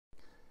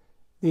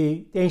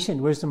The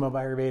ancient wisdom of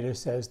Ayurveda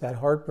says that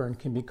heartburn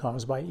can be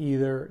caused by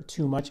either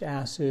too much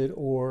acid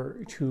or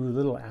too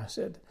little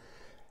acid.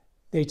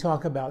 They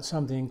talk about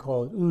something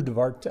called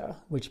udvarta,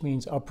 which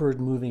means upward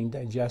moving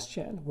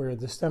digestion, where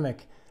the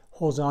stomach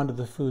holds on to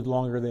the food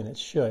longer than it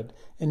should,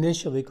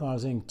 initially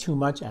causing too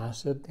much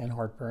acid and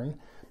heartburn,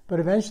 but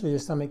eventually the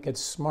stomach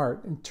gets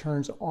smart and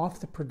turns off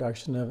the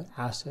production of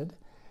acid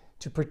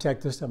to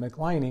protect the stomach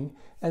lining,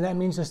 and that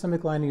means the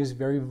stomach lining is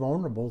very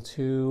vulnerable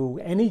to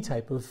any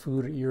type of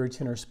food or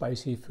irritant or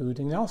spicy food,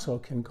 and also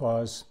can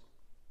cause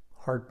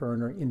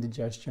heartburn or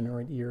indigestion or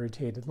an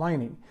irritated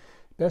lining.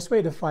 Best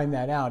way to find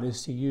that out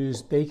is to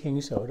use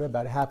baking soda,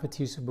 about half a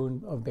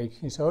teaspoon of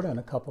baking soda and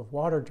a cup of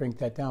water. Drink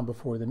that down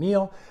before the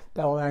meal.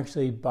 That will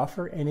actually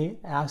buffer any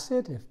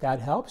acid. If that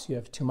helps, you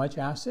have too much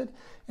acid.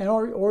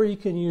 Or you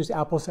can use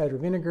apple cider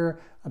vinegar,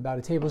 about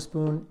a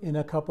tablespoon in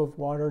a cup of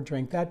water.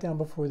 Drink that down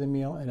before the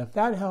meal. And if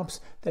that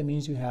helps, that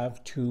means you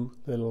have too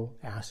little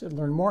acid.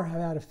 Learn more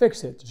how to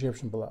fix it.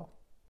 Description below.